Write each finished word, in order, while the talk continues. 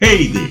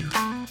Hey there!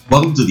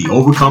 Welcome to the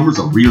Overcomers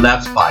of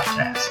Relapse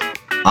podcast.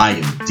 I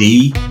am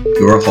D,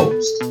 your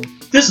host.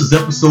 This is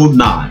episode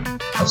 9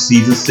 of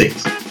season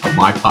 6 of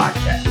my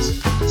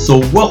podcast. So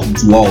welcome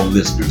to all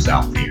listeners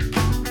out there.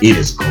 It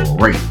is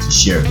great to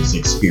share this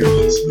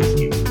experience with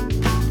you.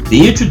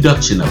 The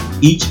introduction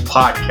of each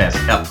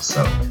podcast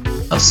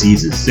episode of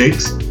season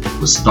 6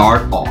 will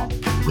start off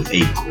with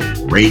a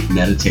great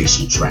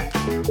meditation track.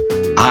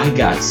 I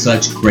got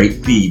such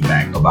great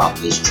feedback about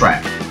this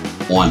track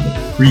on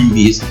the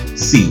previous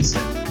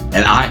season,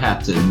 and I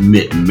have to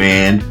admit,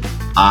 man,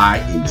 I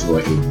enjoy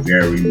it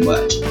very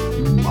much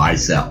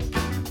myself.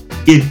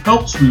 It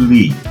helps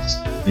relieve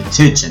the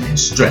tension and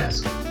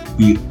stress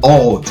we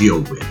all deal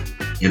with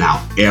in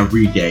our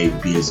everyday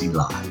busy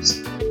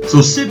lives.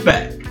 So sit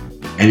back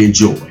and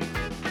enjoy.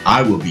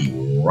 I will be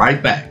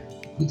right back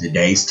with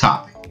today's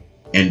topic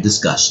and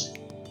discussion.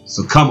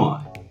 So come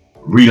on,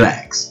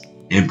 relax,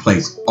 and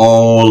place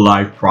all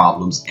life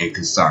problems and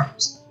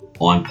concerns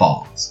on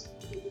pause.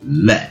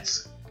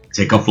 Let's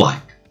take a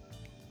flight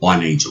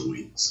on angel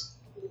wings.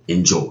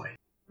 Enjoy.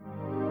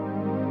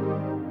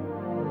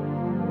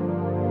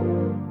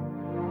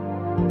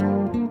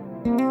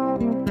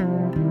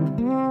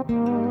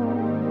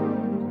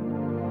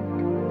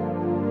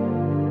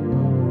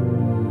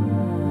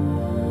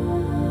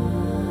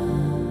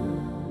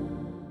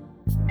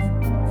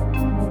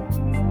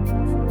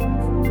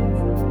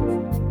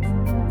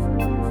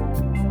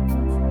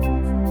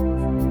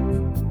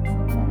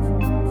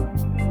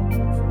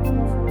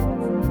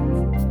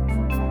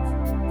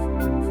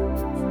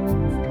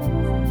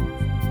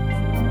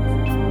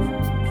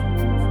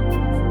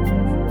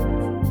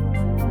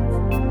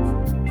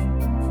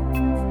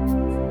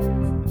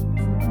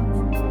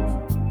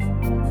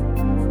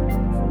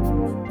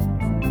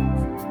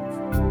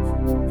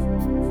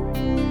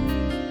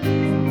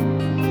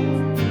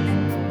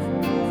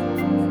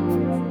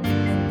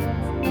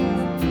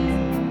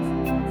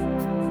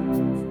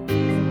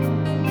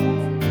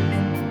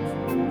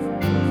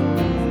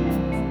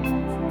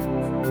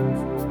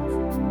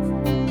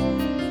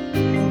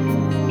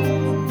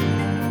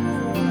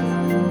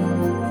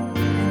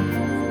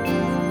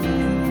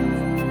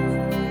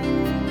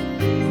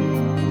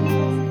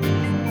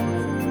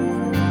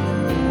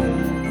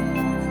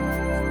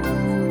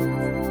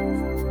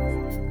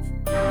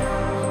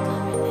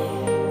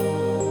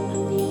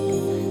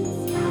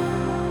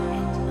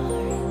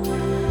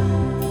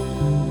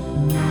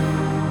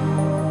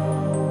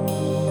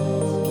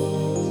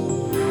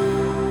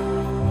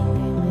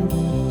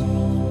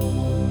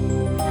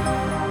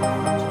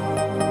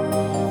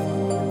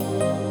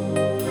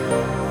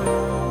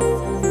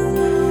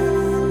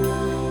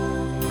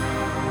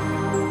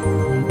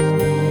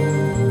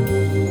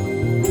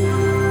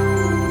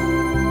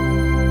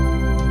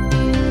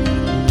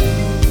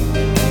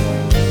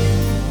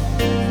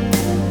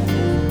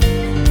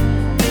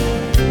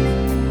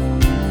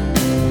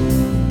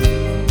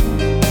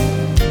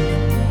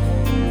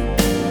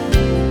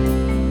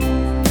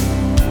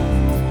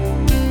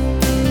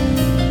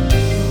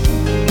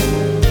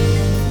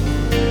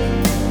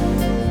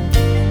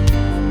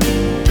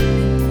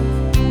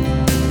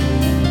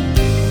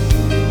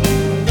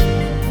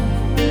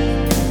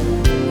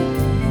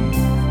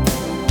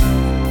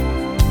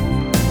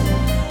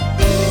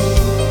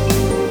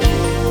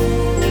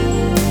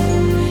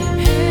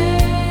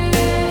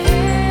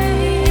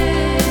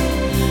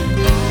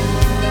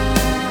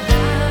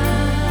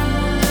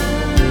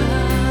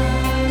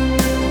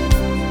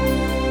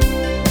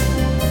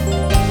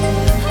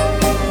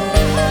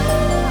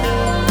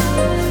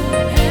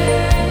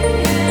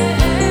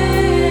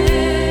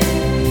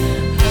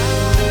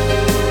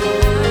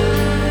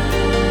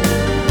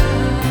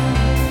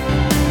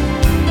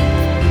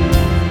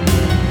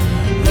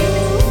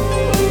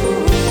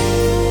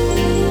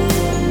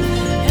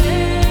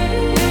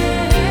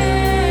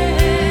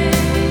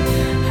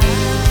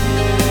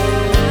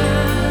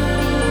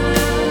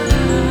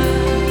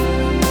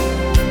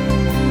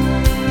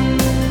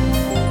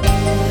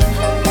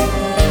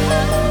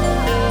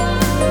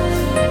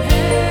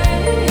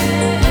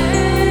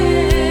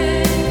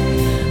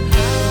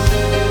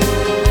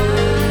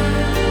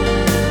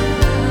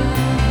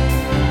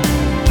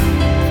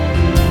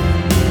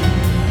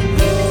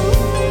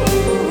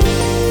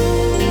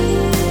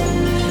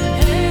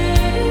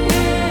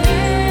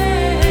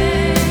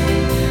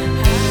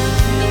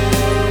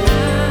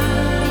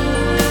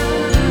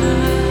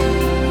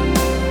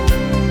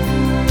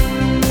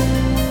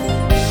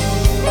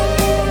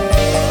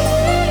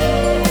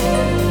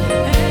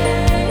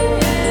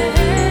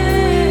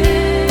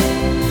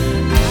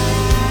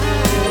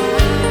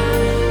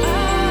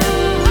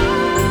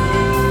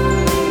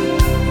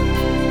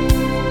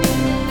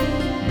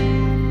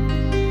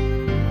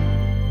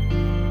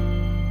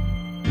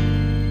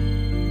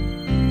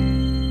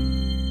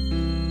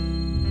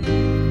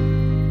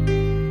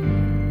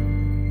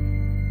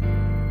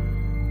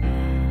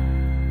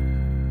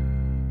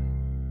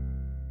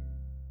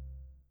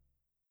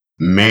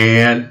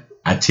 Man,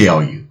 I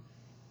tell you,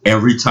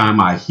 every time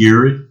I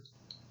hear it,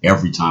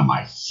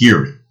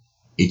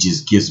 it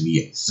just gives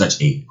me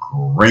such a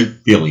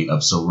great feeling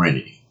of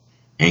serenity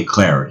and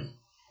clarity.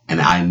 And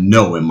I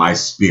know in my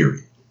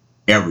spirit,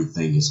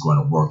 everything is going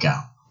to work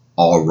out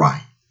all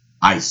right.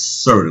 I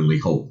certainly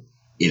hope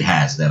it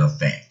has that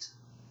effect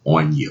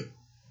on you.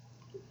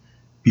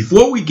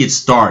 Before we get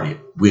started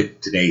with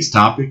today's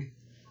topic,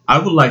 I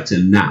would like to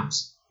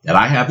announce that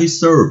I have a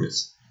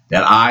service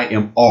that I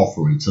am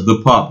offering to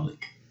the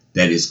public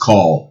that is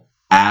called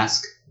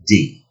Ask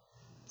D.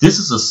 This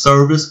is a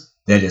service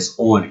that is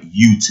on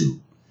YouTube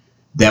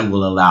that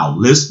will allow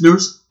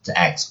listeners to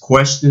ask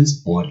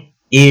questions on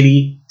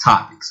any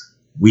topics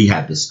we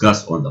have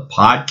discussed on the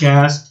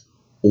podcast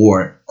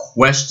or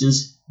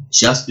questions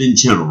just in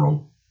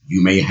general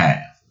you may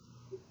have.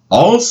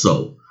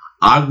 Also,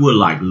 I would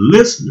like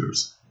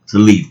listeners to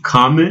leave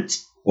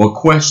comments or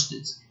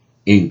questions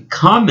in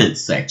comment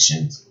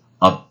sections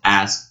of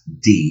Ask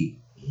D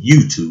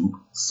YouTube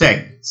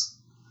segments.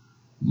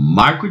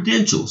 My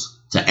credentials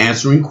to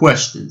answering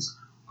questions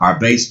are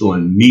based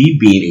on me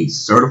being a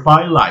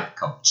certified life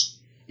coach,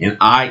 and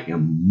I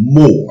am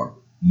more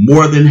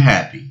than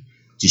happy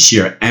to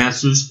share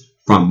answers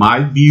from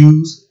my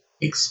views,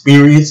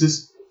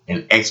 experiences,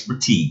 and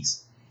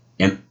expertise,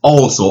 and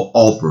also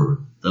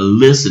offer the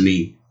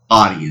listening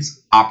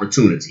audience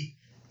opportunity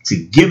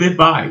to give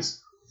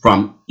advice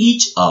from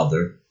each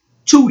other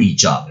to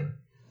each other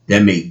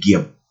that may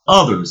give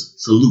others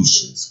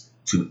solutions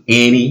to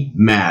any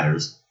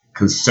matters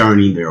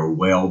concerning their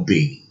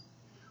well-being.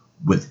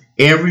 With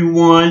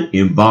everyone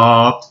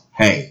involved,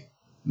 hey,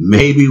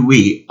 maybe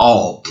we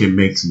all can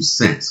make some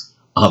sense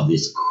of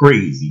this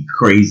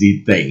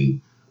crazy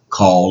thing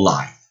called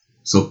life.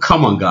 So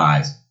come on,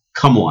 guys.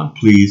 Come on,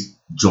 please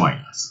join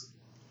us.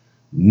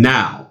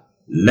 Now,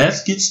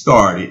 let's get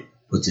started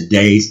with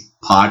today's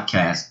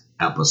podcast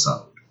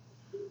episode.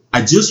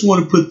 I just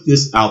want to put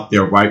this out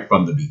there right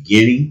from the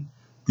beginning.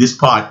 This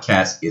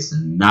podcast is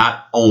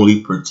not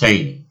only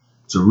pertaining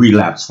to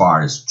relapse as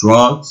far as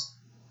drugs,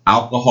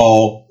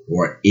 alcohol,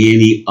 or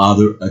any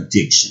other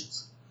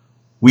addictions.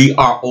 We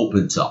are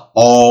open to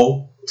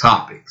all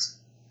topics.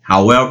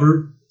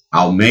 However,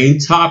 our main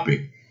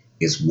topic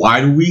is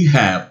why do we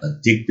have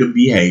addictive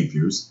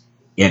behaviors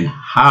and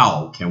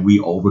how can we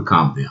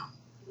overcome them?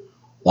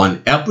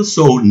 On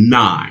episode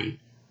 9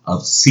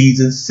 of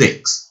season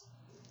 6,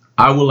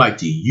 I would like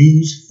to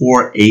use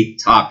for a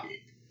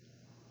topic,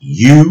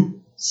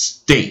 you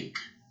stink.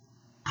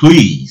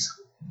 Please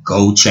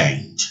go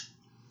change.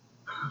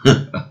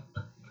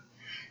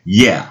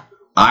 Yeah,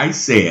 I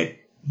said,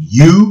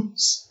 you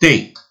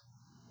stink.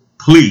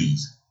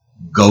 Please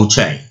go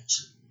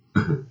change.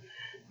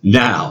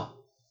 Now,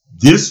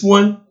 this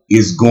one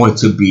is going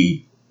to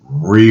be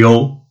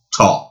real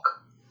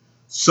talk.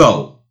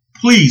 So,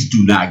 please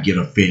do not get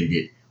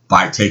offended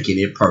by taking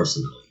it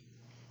personally.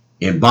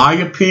 In my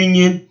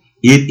opinion,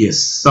 it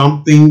is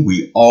something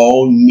we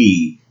all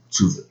need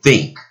to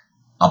think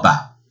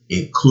about,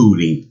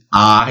 including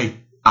I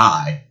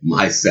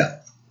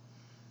myself.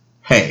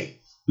 Hey,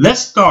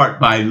 let's start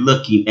by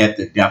looking at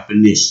the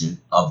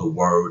definition of the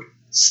word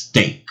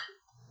stink.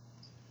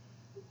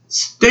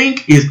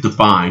 Stink is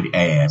defined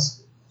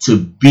as to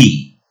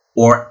be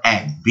or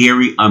act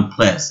very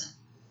unpleasant,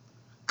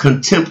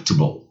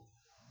 contemptible,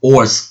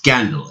 or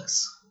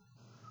scandalous.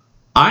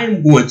 I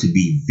am going to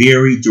be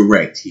very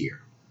direct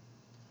here.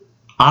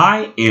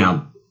 I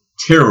am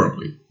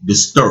terribly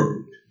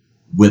disturbed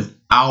with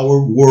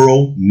our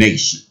world,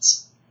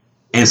 nations,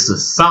 and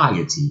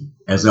society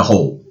as a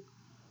whole.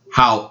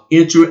 How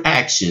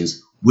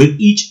interactions with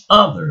each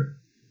other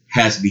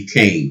has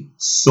become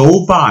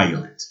so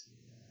violent,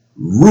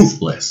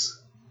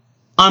 ruthless,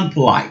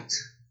 unpolite,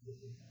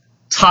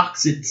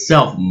 toxic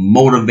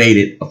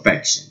self-motivated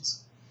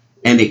affections,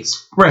 and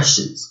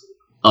expressions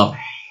of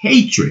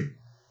hatred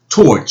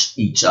towards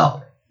each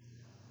other,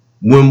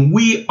 when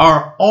we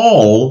are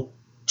all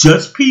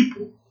just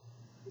people,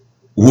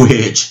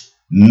 which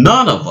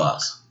none of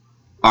us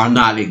are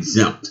not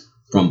exempt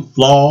from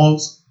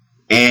flaws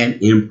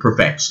and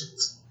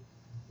imperfections.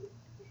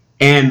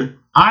 And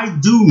I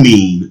do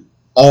mean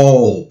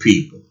all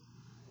people,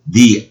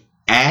 the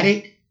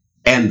addict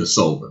and the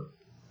sober,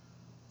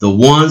 the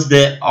ones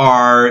that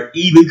are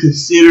even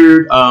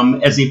considered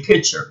as a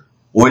picture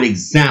or an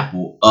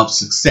example of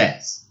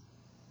success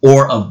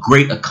or of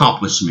great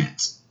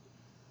accomplishments.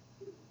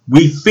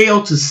 We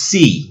fail to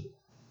see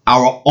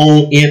our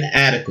own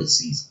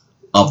inadequacies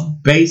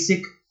of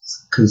basic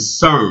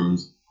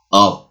concerns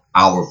of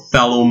our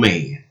fellow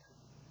man.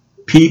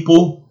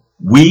 People,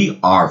 we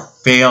are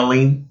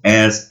failing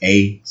as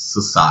a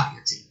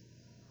society.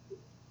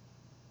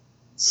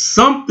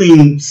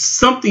 Something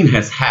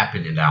has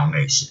happened in our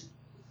nation.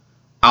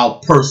 Our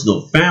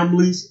personal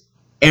families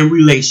and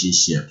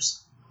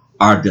relationships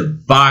are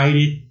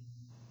divided.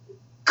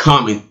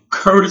 Common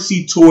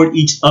courtesy toward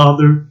each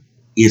other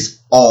is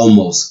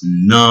almost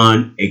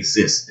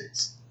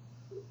non-existent,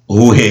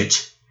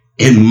 which,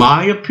 in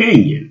my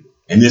opinion,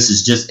 and this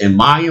is just in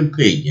my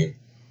opinion,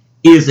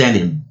 is an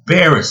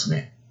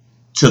embarrassment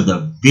to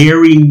the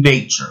very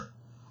nature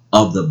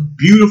of the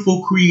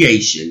beautiful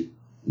creation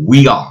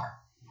we are,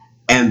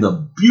 and the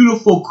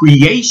beautiful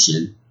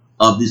creation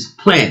of this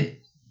planet,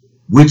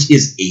 which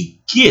is a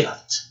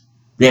gift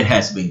that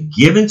has been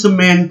given to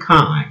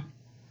mankind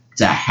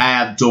to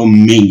have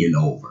dominion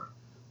over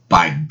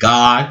by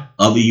God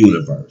of the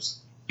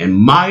universe. In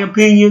my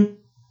opinion,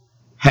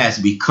 has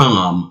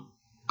become,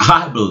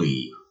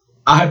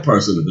 I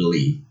personally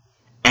believe,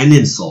 an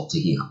insult to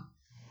him.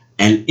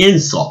 An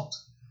insult,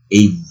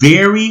 a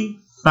very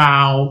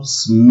foul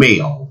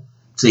smell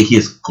to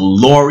his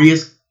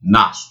glorious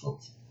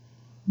nostrils,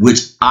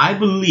 which I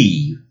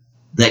believe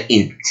the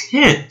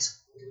intent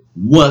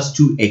was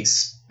to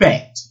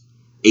expect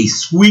a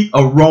sweet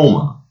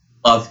aroma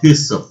of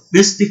his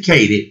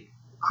sophisticated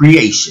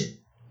creation.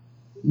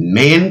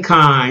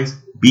 Mankind's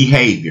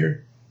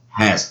behavior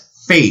has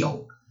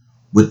failed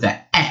with the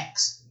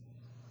acts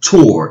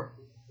toward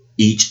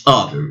each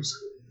other's,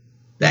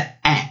 the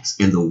acts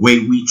and the way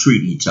we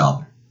treat each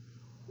other.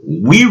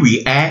 We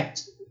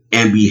react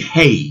and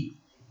behave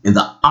in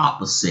the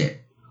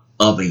opposite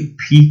of a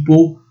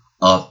people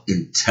of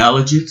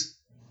intelligence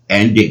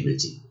and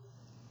dignity.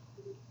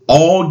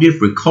 All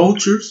different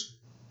cultures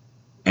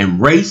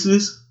and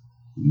races,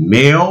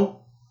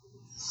 male,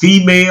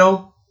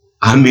 female,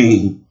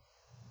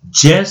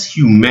 just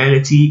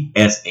humanity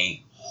as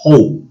a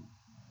whole,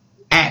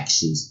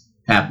 actions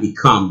have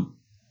become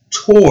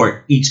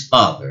toward each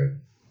other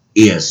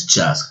is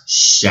just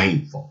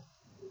shameful.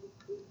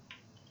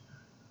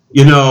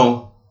 You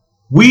know,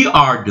 we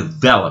are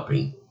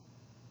developing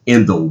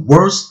in the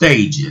worst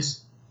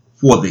stages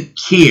for the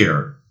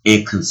care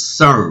and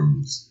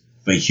concerns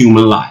for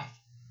human life.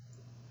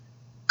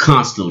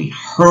 Constantly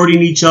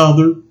hurting each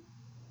other,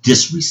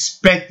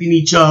 disrespecting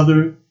each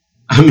other,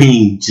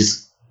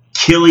 just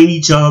killing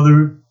each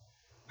other,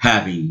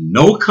 having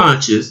no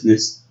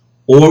consciousness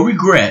or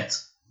regret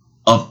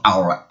of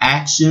our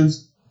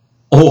actions,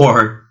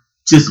 or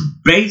just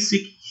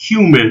basic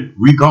human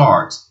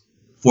regards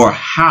for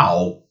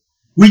how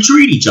we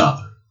treat each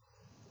other.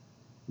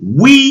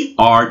 We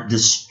are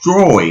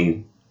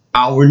destroying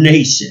our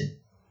nation.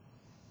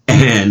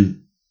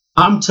 And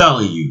I'm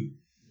telling you,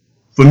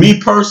 for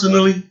me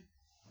personally,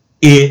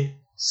 it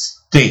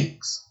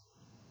stinks.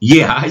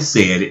 Yeah, I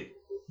said it.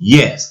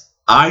 Yes,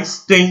 I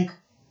stink.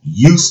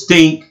 You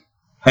stink.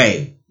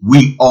 Hey,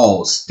 we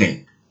all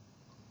stink.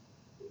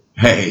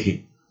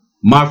 Hey,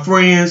 my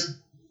friends,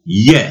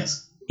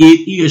 yes,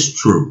 it is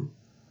true.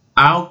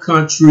 Our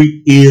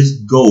country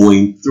is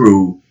going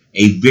through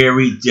a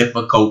very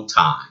difficult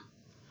time.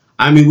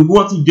 We're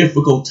going through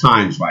difficult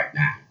times right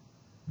now.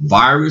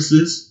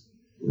 Viruses,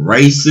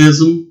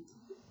 racism,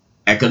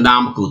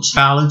 economical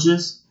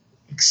challenges,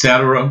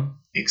 etc.,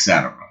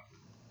 etc.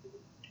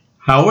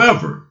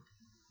 However,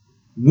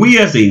 we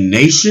as a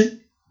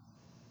nation,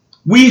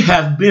 we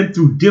have been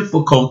through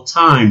difficult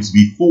times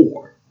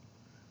before.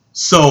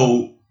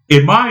 So,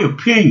 in my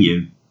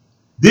opinion,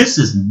 this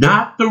is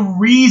not the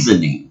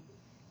reasoning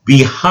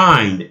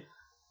behind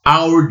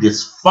our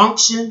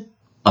dysfunction,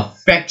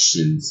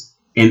 affections,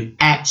 and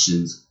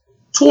actions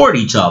toward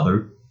each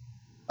other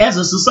as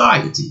a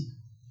society,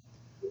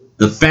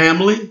 the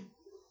family,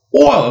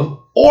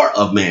 or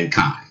of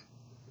mankind.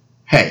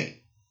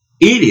 Hey,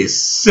 it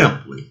is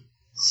simply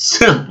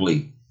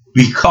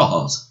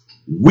because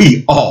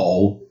we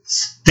all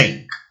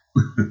stink.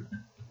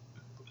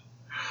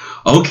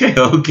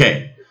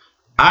 Okay.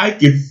 I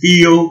can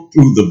feel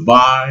through the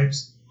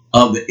vibes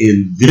of the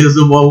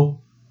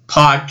invisible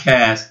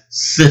podcast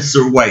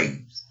censor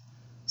waves.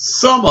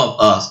 Some of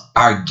us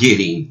are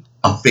getting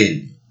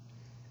offended.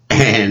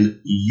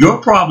 And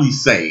you're probably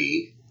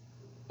saying,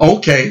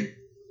 okay,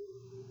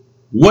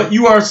 what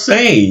you are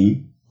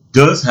saying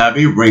does have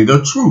a ring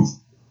of truth.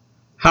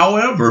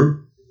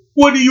 However,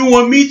 what do you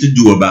want me to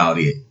do about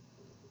it?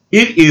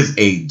 It is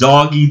a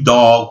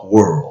dog-eat-dog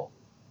world.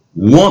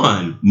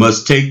 One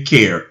must take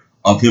care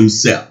of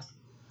himself.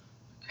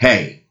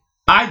 Hey,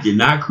 I did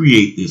not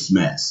create this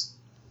mess.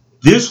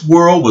 This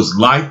world was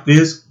like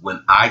this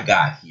when I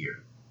got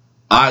here.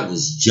 I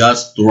was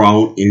just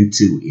thrown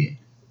into it.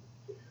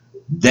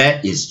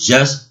 That is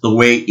just the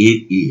way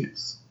it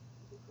is.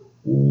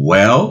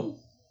 Well,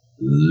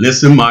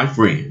 listen, my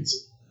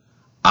friends.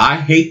 I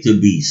hate to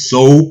be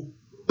so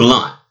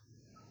blunt,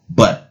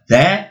 but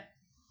that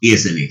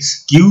is an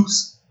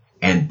excuse,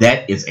 and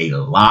that is a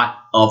lot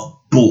of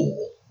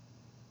bull.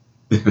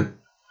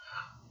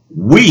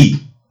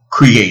 We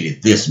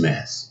created this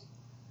mess.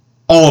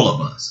 All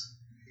of us.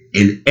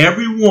 And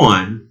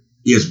everyone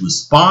is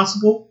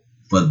responsible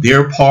for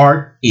their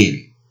part in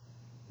it.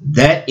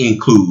 That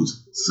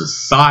includes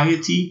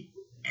society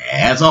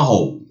as a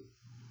whole.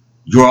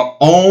 Your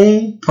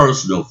own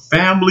personal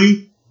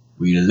family,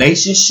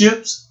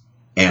 relationships,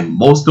 and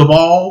most of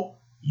all,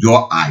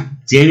 your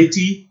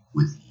identity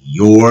with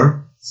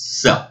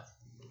yourself.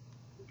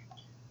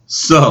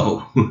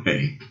 So,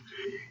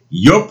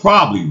 you're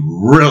probably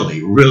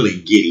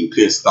really getting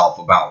pissed off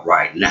about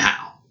right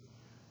now.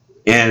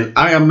 And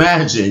I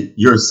imagine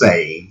you're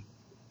saying,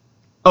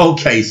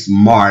 okay,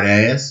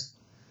 smartass,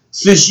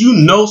 since you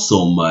know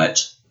so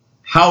much,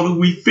 how do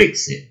we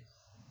fix it?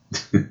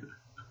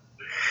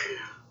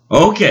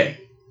 Okay,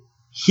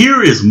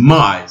 Here is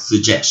my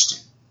suggestion.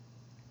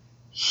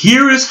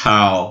 Here is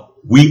how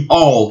we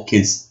all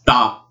can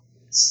stop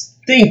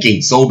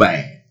thinking so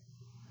bad.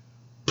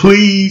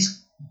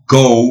 Please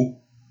go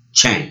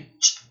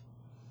change.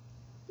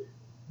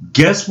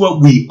 Guess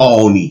what we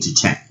all need to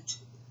change?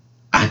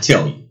 I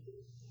tell you,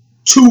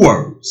 2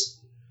 words: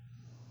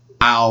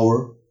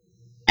 our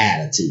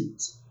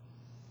attitudes.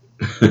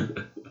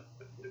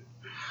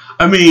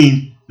 I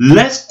mean,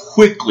 let's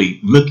quickly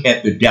look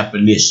at the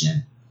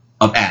definition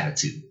of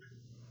attitude.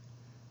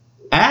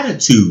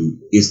 Attitude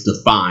is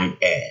defined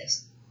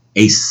as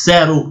a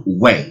settled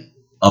way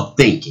of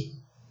thinking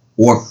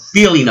or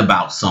feeling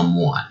about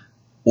someone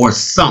or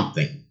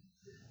something,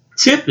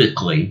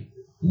 typically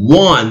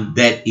one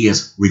that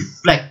is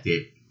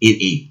reflected in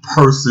a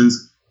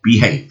person's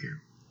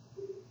behavior.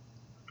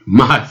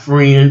 My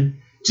friend,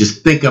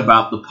 just think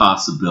about the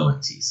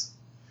possibilities.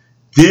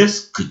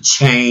 This could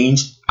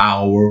change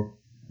our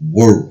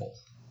world.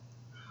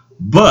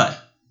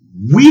 But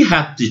we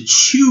have to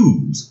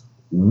choose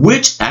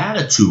which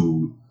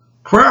attitude,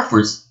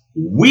 preference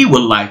we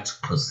would like to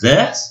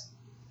possess,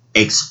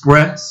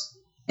 express,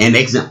 and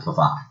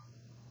exemplify.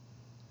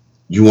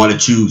 You want to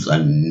choose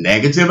a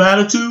negative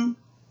attitude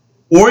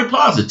or a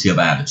positive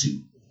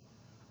attitude?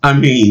 I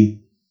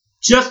mean,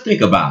 just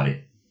think about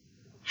it.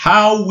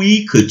 How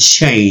we could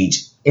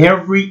change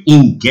every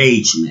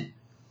engagement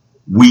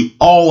we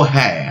all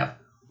have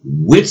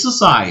with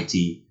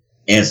society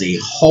as a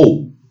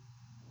whole,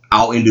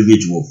 our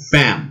individual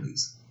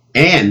families,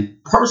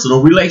 and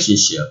personal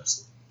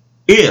relationships,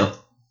 if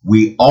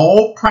we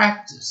all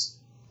practice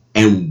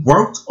and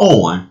worked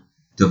on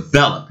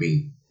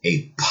developing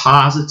a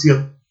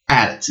positive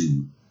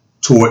attitude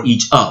toward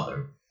each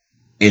other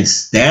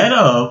instead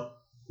of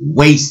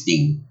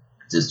wasting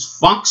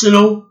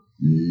dysfunctional,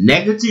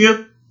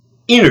 negative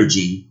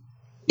energy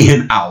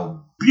in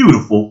our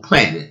beautiful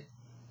planet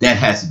that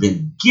has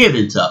been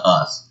given to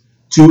us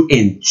to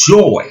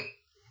enjoy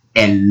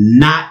and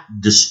not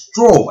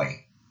destroy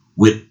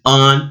with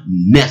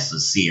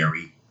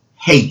unnecessary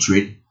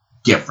hatred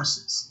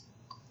differences.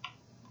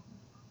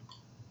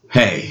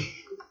 Hey,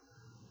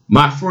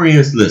 my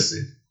friends,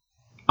 listen,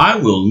 I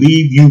will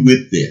leave you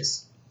with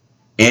this,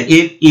 and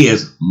it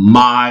is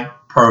my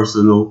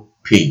personal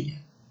opinion.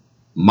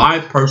 My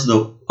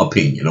personal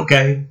opinion,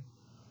 okay?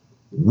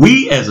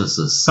 We as a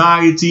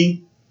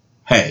society,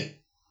 hey,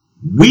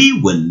 we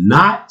would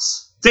not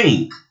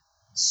stink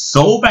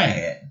so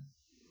bad,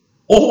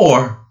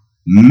 or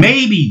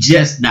maybe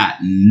just not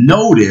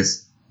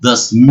notice the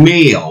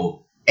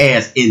smell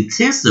as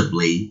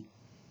intensively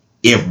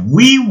if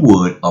we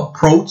would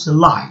approach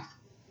life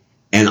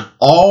and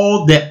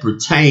all that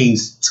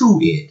pertains to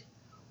it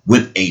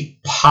with a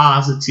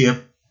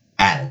positive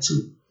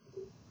attitude,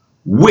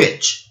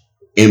 which,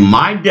 in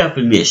my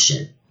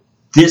definition,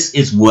 this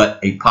is what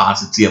a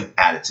positive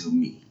attitude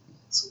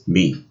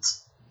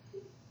means.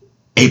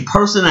 A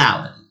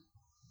personality,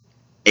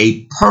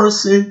 a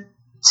person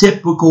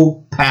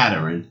typical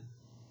pattern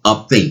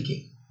of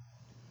thinking,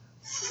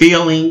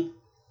 feeling,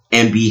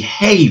 and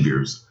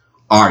behaviors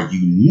are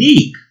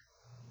unique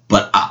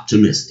but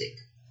optimistic.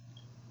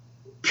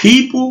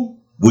 People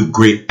with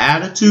great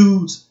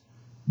attitudes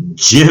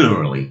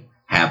generally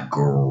have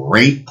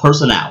great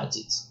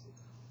personalities,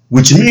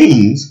 which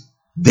means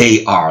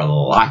they are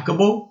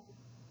likable,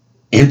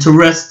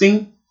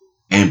 interesting,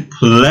 and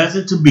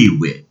pleasant to be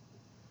with.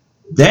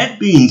 That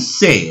being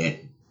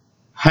said,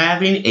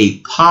 having a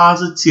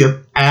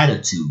positive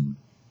attitude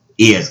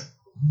is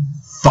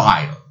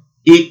vital.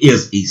 It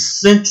is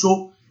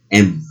essential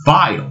and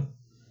vital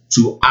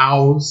to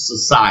our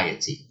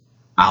society,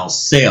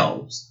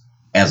 ourselves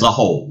as a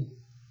whole.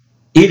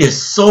 It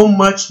is so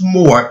much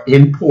more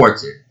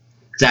important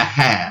to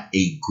have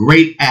a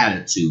great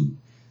attitude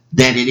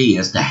than it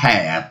is to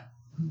have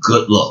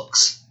good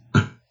looks.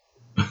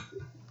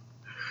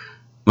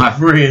 My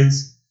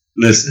friends,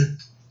 listen,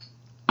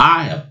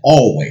 I have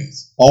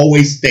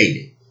always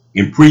stated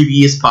in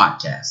previous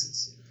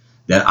podcasts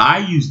that I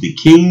use the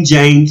King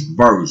James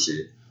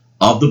Version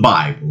of the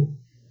Bible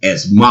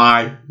as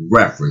my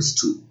reference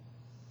tool.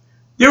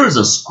 There is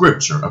a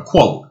scripture, a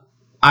quote,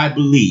 I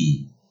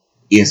believe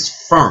is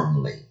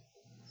firmly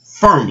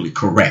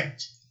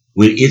correct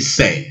when it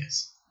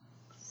says,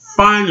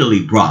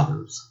 finally,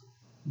 brothers,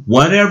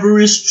 whatever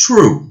is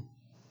true,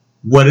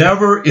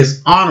 whatever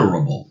is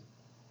honorable,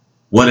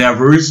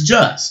 whatever is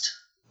just,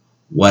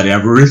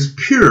 whatever is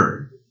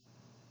pure,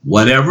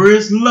 whatever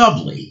is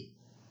lovely,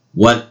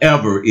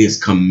 whatever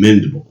is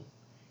commendable,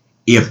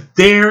 if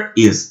there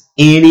is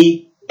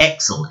any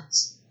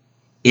excellence,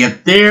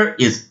 if there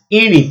is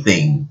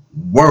anything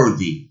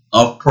worthy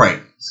of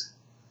praise,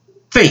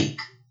 think,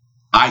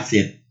 I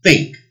said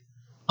think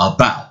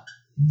about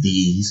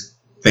these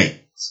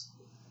things.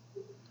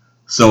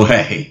 So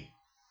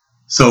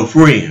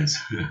friends,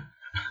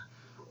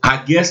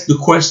 I guess the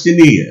question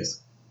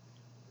is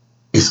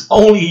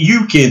only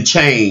you can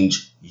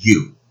change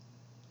you.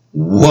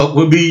 What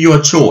would be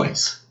your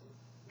choice?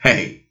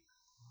 Hey,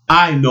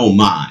 I know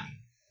mine.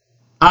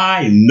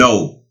 I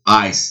know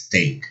I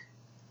stink.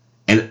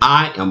 and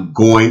I am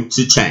going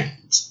to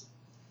change.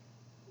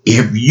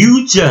 If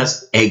you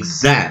just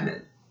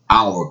examine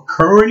our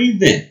current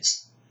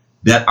events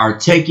that are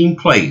taking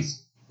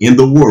place in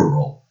the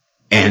world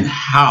and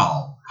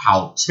how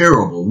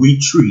terrible we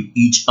treat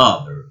each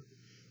other,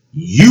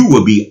 you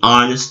will be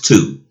honest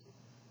too.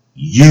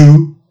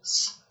 You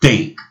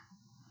stink.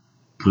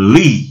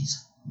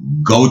 Please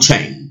go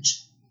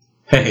change.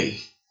 Hey,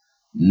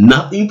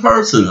 nothing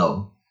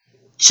personal.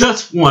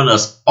 Just want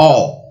us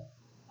all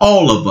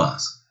of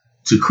us,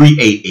 to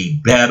create a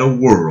better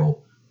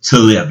world to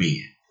live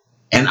in.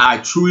 And I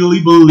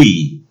truly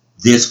believe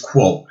this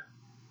quote: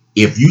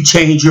 if you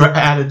change your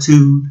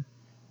attitude,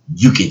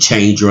 you can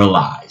change your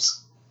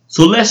lives.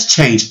 So let's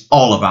change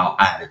all of our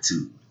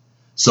attitude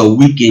so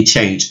we can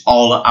change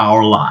all of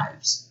our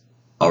lives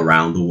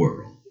around the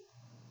world.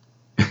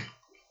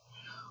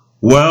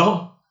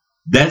 Well,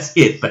 that's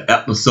it for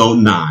episode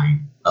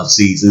 9 of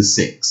season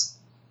 6.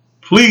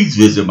 Please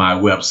visit my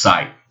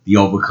website, The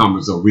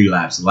Overcomers of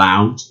Relapse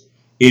Lounge.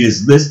 It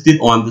is listed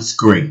on the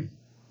screen.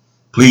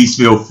 Please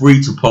feel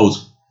free to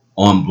post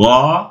on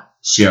blog,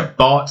 share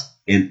thoughts,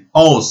 and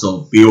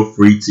also feel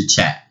free to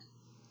chat.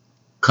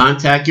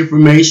 Contact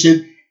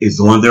information is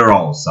on there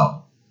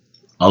also,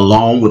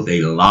 along with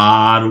a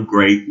lot of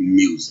great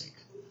music.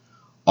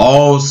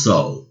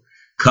 Also,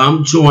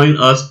 come join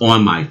us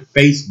on my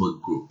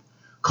Facebook group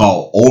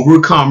called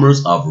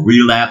Overcomers of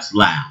Relapse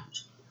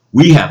Lounge.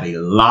 We have a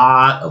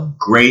lot of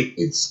great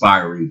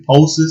inspiring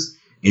posts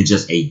and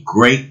just a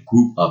great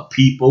group of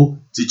people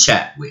to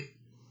chat with.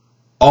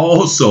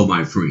 Also,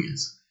 my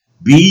friends,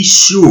 be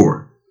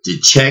sure to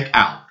check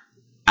out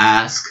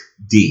Ask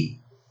D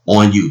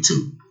on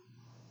YouTube.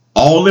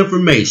 All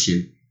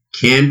information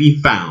can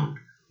be found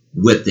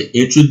with the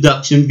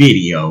introduction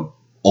video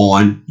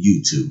on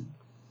YouTube.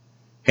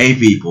 Hey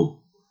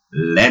people,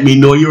 let me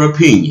know your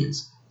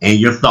opinions and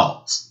your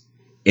thoughts.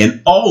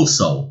 And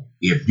also,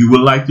 if you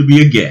would like to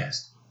be a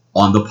guest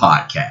on the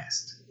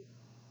podcast.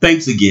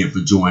 Thanks again for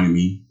joining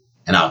me,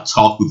 and I'll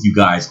talk with you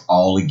guys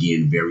all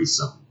again very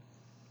soon.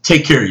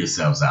 Take care of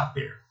yourselves out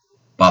there.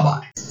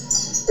 Bye-bye. God,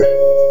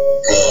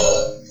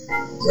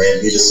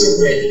 grant me the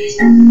serenity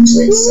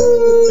to accept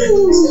the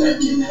things that I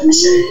cannot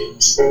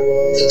change,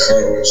 the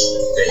courage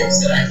for things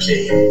that I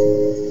can,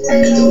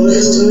 and the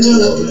wisdom to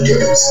love the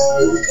girls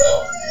who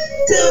come.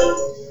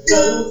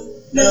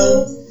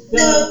 No.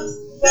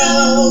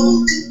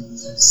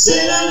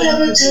 Said I'll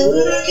never do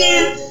it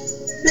again.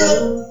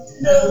 No.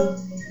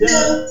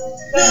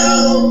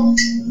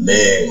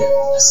 Man, I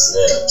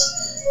slept.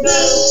 No.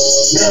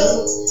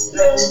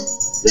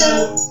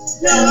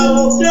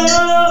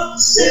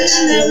 Said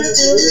I'll never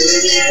do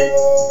it again.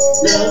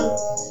 No.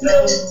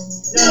 Well,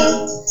 no.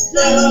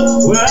 Said I'll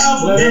never do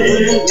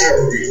it again.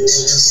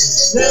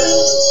 No.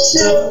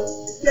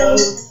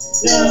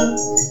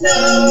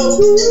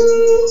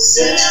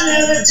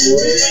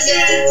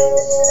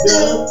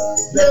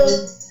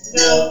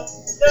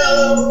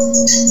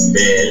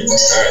 Man, I'm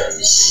tired of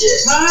this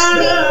shit. No.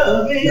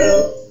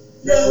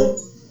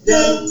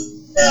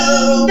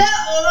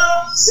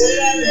 Said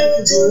I'll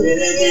never do it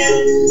again.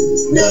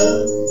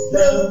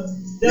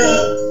 No.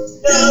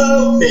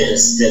 Man,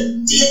 it's the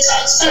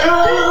detox. No.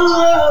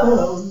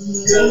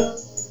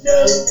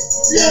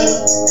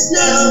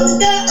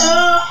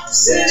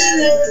 Said I'll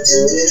never do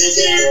it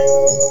again.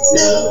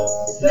 No.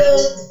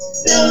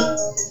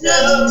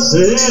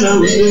 Said I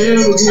would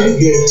never do it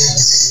again.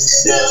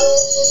 No.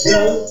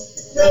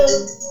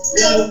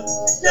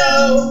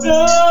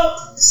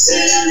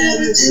 Said I'll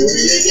never do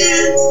it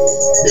again.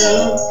 No.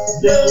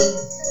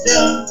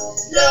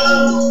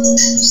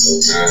 I'm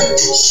so tired of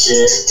this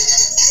shit.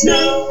 No.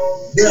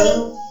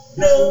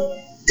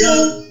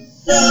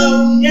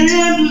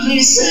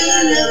 Emily said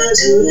I'll never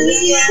do it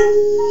again.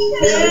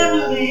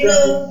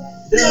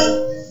 No.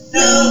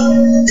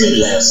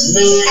 Relapse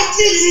me.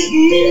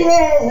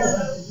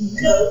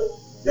 No.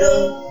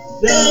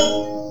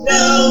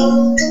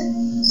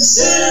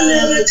 Said I'll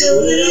never do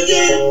it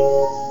again.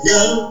 No.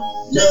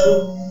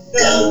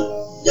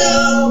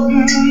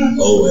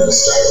 Oh, well,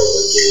 start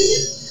over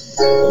again.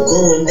 I'm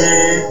going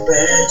back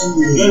to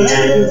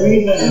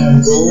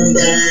rehab. Going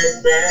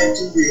back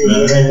to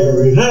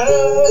rehab.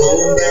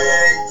 Going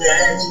back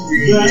to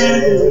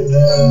rehab.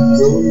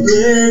 Going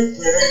back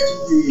to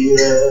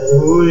rehab.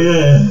 Oh,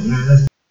 yeah.